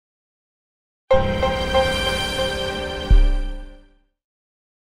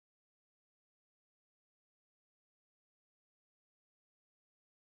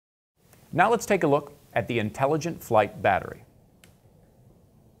Now let's take a look at the Intelligent Flight Battery.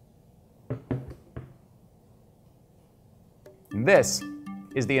 This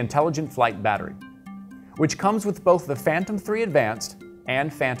is the Intelligent Flight Battery, which comes with both the Phantom 3 Advanced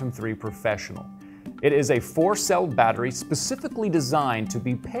and Phantom 3 Professional. It is a 4-cell battery specifically designed to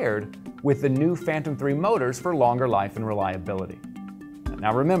be paired with the new Phantom 3 motors for longer life and reliability.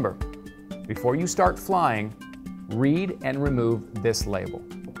 Now remember, before you start flying, read and remove this label.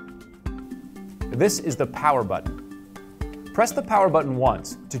 This is the power button. Press the power button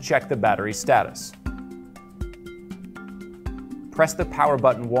once to check the battery status. Press the power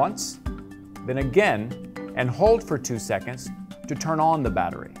button once, then again, and hold for 2 seconds to turn on the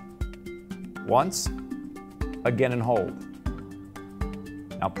battery. Once, again and hold.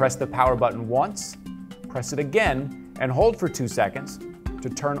 Now press the power button once, press it again, and hold for 2 seconds to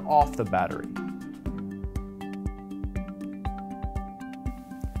turn off the battery.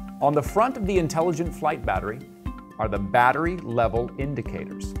 On the front of the Intelligent Flight Battery are the battery level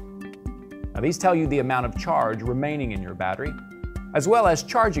indicators. Now these tell you the amount of charge remaining in your battery, as well as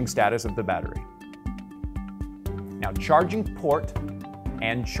charging status of the battery. Now charging port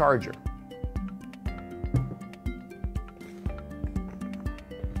and charger.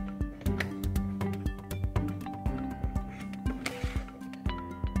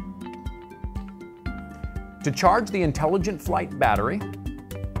 To charge the Intelligent Flight Battery,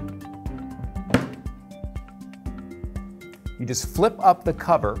 you just flip up the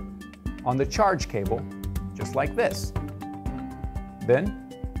cover on the charge cable, just like this.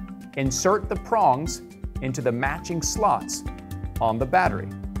 Then, insert the prongs into the matching slots on the battery,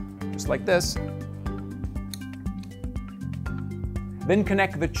 just like this. Then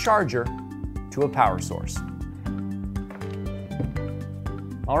connect the charger to a power source.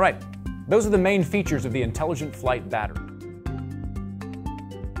 All right, those are the main features of the Intelligent Flight Battery.